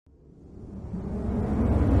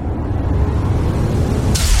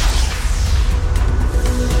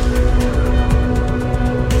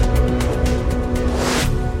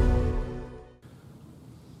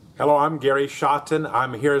I'm Gary Schotten.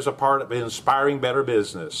 I'm here as a part of Inspiring Better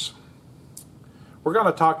Business. We're going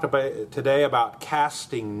to talk today about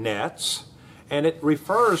casting nets, and it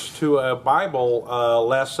refers to a Bible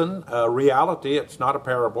lesson, a reality. It's not a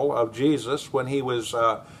parable, of Jesus when he was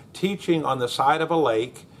teaching on the side of a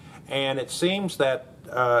lake, and it seems that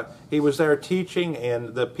he was there teaching,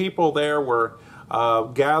 and the people there were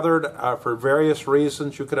gathered for various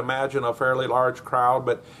reasons. You could imagine a fairly large crowd,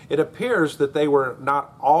 but it appears that they were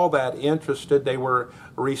not all that interested. They were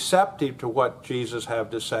receptive to what Jesus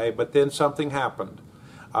had to say, but then something happened.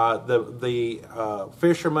 The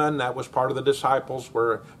fishermen, that was part of the disciples,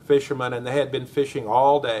 were fishermen, and they had been fishing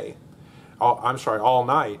all day. All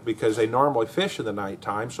night, because they normally fish in the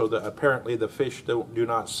nighttime, so that apparently the fish do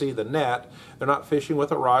not see the net. They're not fishing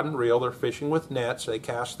with a rod and reel, they're fishing with nets. They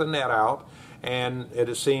cast the net out, and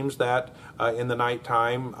it seems that in the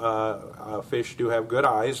nighttime, fish do have good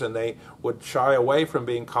eyes, and they would shy away from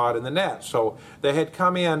being caught in the net. So they had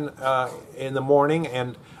come in the morning,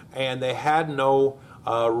 and they had no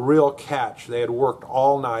real catch. They had worked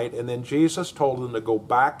all night, and then Jesus told them to go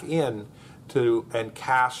back in and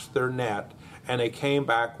cast their net, and they came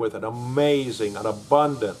back with an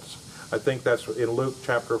abundance. I think that's in Luke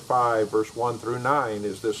chapter 5, verse 1 through 9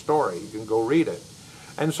 is this story. You can go read it.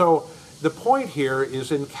 And so the point here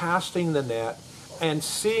is in casting the net and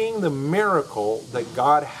seeing the miracle that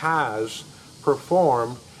God has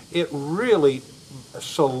performed, it really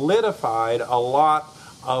solidified a lot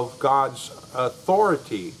of God's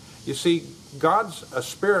authority. You see, God's a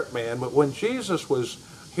spirit man, but when Jesus was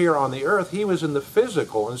here on the earth, he was in the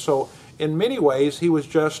physical, and so in many ways he was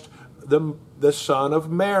just the son of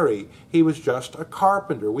Mary. He was just a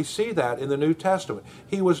carpenter. We see that in the New Testament.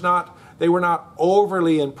 They were not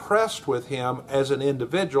overly impressed with him as an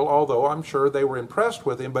individual, although I'm sure they were impressed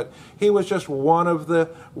with him, but he was just one of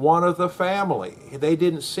the family. They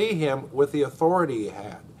didn't see him with the authority he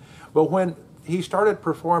had. But when he started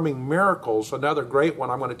performing miracles, another great one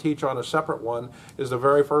I'm going to teach on, a separate one, is the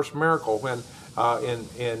very first miracle when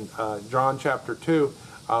in John chapter 2,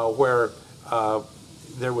 where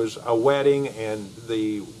there was a wedding, and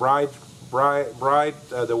the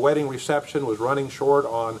the wedding reception was running short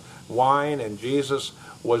on wine, and Jesus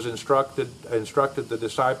was instructed the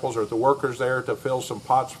disciples or the workers there to fill some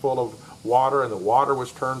pots full of water, and the water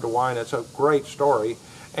was turned to wine. It's a great story.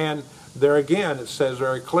 And there again, it says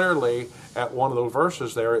very clearly at one of those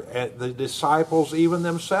verses there, and the disciples even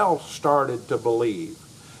themselves started to believe.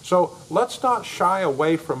 So let's not shy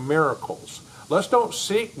away from miracles. Let's don't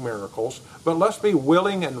seek miracles, but let's be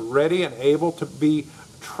willing and ready and able to be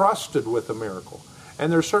trusted with the miracle.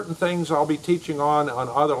 And there's certain things I'll be teaching on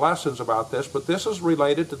other lessons about this, but this is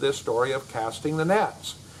related to this story of casting the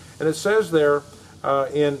nets. And it says there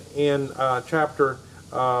in chapter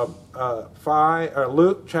 5,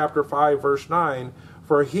 Luke chapter 5, verse 9,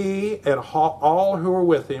 for he and all who were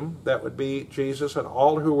with him, that would be Jesus and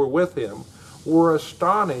all who were with him, were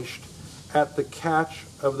astonished at the catch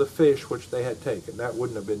of the fish which they had taken. That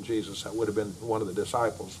wouldn't have been Jesus. That would have been one of the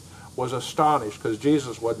disciples. Was astonished, because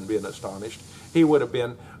Jesus wasn't being astonished. He would have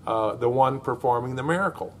been the one performing the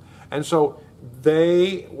miracle. And so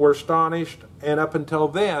they were astonished, and up until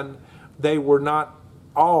then, they were not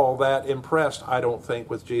all that impressed, I don't think,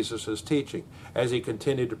 with Jesus' teaching as he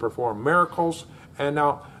continued to perform miracles. And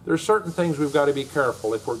now, there's certain things we've got to be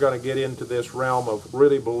careful if we're going to get into this realm of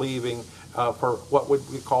really believing for what would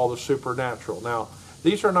we call the supernatural. Now,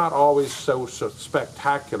 these are not always so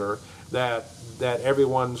spectacular that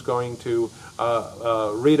everyone's going to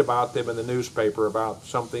read about them in the newspaper, about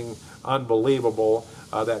something unbelievable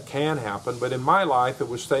that can happen. But in my life, it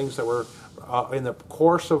was things that were in the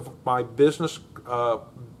course of my business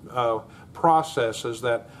processes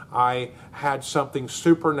that I had something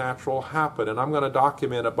supernatural happen. And I'm going to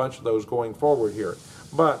document a bunch of those going forward here.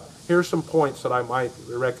 But here's some points that I might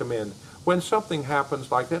recommend. When something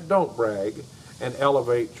happens like that, don't brag and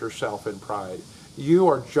elevate yourself in pride. You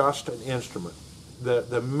are just an instrument.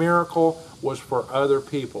 The miracle was for other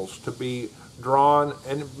peoples to be drawn,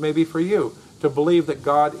 and maybe for you, to believe that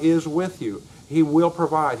God is with you. He will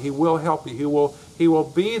provide. He will help you. He will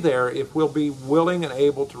be there if we'll be willing and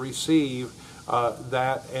able to receive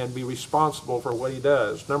that and be responsible for what he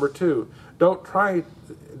does. Number two, don't try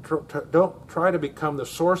to become the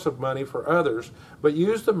source of money for others, but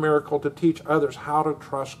use the miracle to teach others how to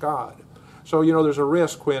trust God. So, there's a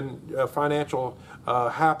risk when financial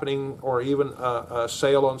happening, or even a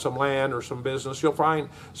sale on some land or some business, you'll find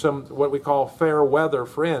some what we call fair weather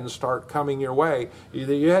friends start coming your way.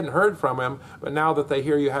 You hadn't heard from them, but now that they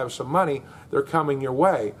hear you have some money, they're coming your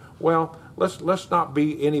way. Well, let's not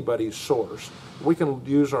be anybody's source. We can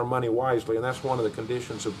use our money wisely, and that's one of the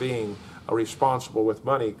conditions of being responsible with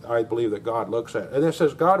money, I believe, that God looks at. And it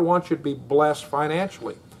says God wants you to be blessed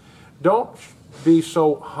financially. Don't be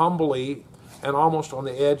so humbly and almost on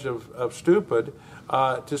the edge of stupid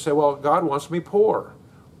to say, well, God wants me poor.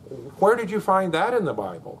 Where did you find that in the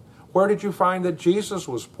Bible? Where did you find that Jesus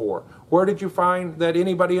was poor? Where did you find that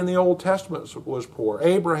anybody in the Old Testament was poor?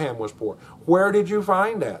 Abraham was poor. Where did you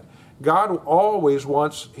find that? God always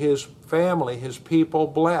wants his family, his people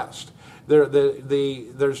blessed.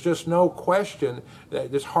 There's just no question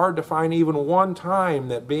that it's hard to find even one time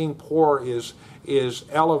that being poor is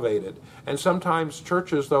elevated. And sometimes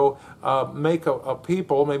churches, though, make a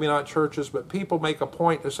people, maybe not churches, but people make a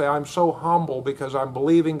point to say, I'm so humble because I'm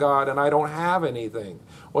believing God and I don't have anything.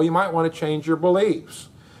 Well, you might want to change your beliefs.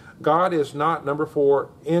 God is not, number 4,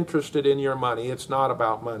 interested in your money. It's not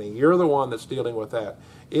about money. You're the one that's dealing with that.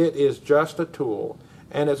 It is just a tool.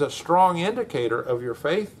 And is a strong indicator of your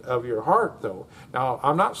faith, of your heart, though. Now,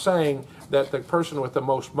 I'm not saying that the person with the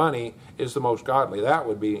most money is the most godly. That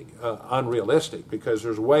would be unrealistic, because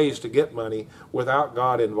there's ways to get money without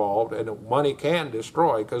God involved, and money can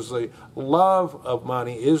destroy, because the love of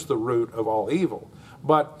money is the root of all evil.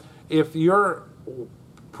 But if you're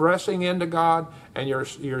pressing into God and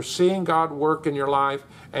you're seeing God work in your life,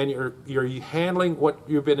 and you're handling what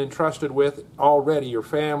you've been entrusted with already, your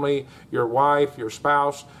family, your wife, your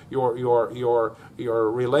spouse, your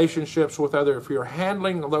relationships with others, if you're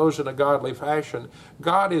handling those in a godly fashion,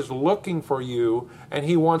 God is looking for you, and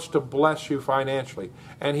he wants to bless you financially.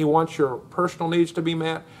 And he wants your personal needs to be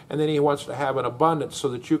met, and then he wants to have an abundance so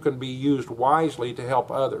that you can be used wisely to help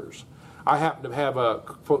others. I happen to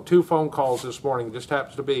have 2 phone calls this morning, just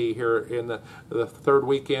happens to be here in the third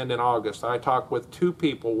weekend in August. I talked with 2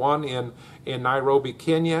 people, one in Nairobi,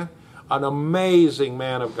 Kenya. An amazing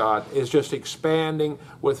man of God, is just expanding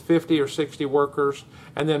with 50 or 60 workers.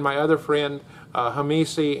 And then my other friend,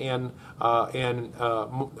 Hamisi, in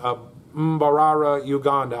Mbarara,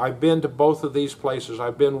 Uganda. I've been to both of these places.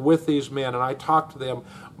 I've been with these men, and I talk to them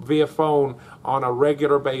via phone on a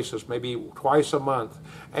regular basis, maybe twice a month.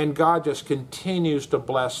 And God just continues to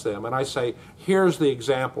bless them. And I say, here's the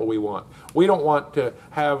example we want. We don't want to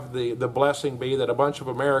have the blessing be that a bunch of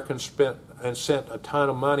Americans spent and sent a ton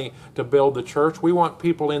of money to build the church. We want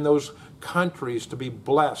people in those countries to be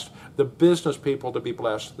blessed, the business people to be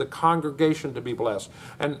blessed, the congregation to be blessed.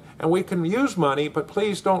 And we can use money, but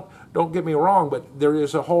please don't get me wrong, but there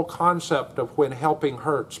is a whole concept of when helping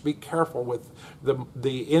hurts. Be careful with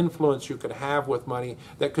the influence you could have with money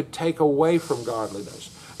that could take away from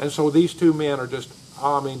godliness. And so these 2 men are just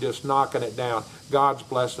knocking it down. God's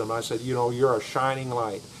blessed them. I said, you're a shining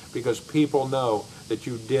light, because people know that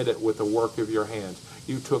you did it with the work of your hands.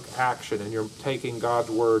 You took action, and you're taking God's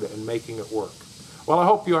word and making it work. Well, I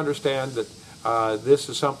hope you understand that this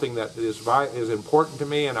is something that is important to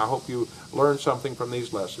me, and I hope you learn something from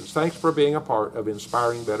these lessons. Thanks for being a part of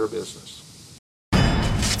Inspiring Better Business.